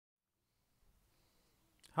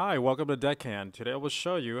Hi, welcome to Deckhand. Today I will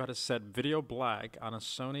show you how to set video black on a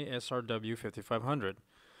Sony SRW-5500.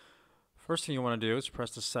 First thing you want to do is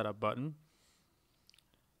press the setup button.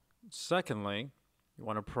 Secondly, you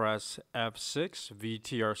want to press F6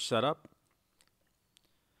 VTR setup.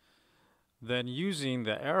 Then using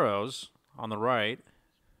the arrows on the right,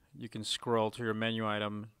 you can scroll to your menu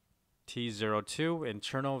item T02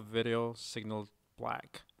 internal video signal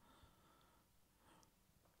black.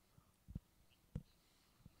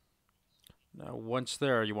 Now, once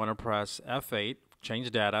there, you want to press F8,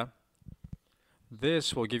 change data.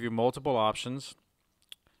 This will give you multiple options: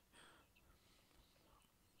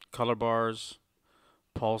 color bars,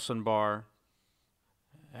 pulse bar,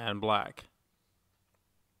 and black.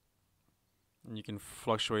 And you can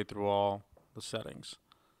fluctuate through all the settings.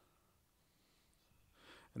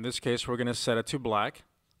 In this case, we're going to set it to black.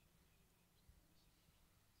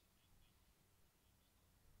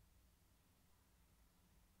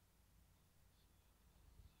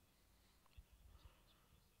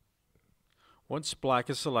 Once black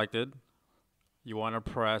is selected, you want to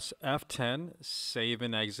press F10, save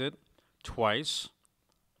and exit twice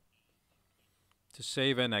to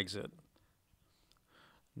save and exit.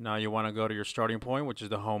 Now you want to go to your starting point, which is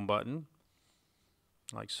the home button,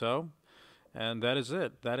 like so. And that is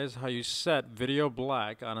it. That is how you set video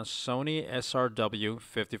black on a Sony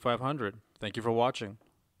SRW-5500. Thank you for watching.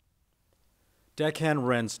 Deckhand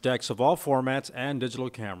rents decks of all formats and digital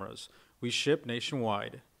cameras. We ship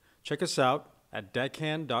nationwide. Check us out at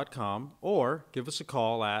deckhand.com or give us a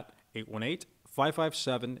call at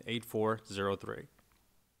 818-557-8403.